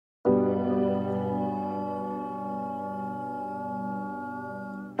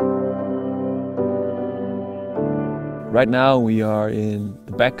Right now we are in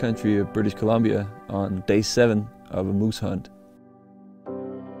the backcountry of British Columbia on day 7 of a moose hunt.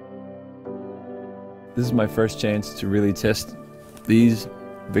 This is my first chance to really test these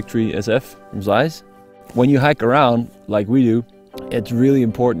Victory SF from ZEISS. When you hike around like we do, it's really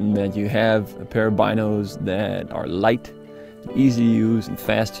important that you have a pair of binos that are light, easy to use and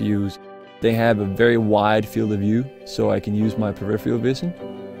fast to use. They have a very wide field of view, so I can use my peripheral vision.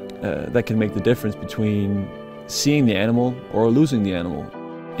 That can make the difference between seeing the animal or losing the animal.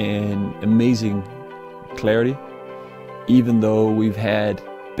 And amazing clarity, even though we've had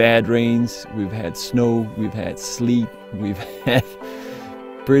bad rains, we've had snow, we've had sleet, we've had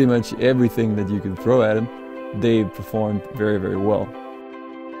pretty much everything that you can throw at them. They've performed very, very well.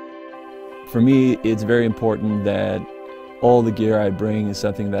 For me, it's very important that all the gear I bring is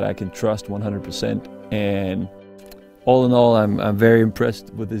something that I can trust 100%. And all in all, I'm very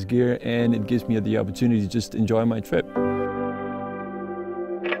impressed with this gear, and it gives me the opportunity to just enjoy my trip.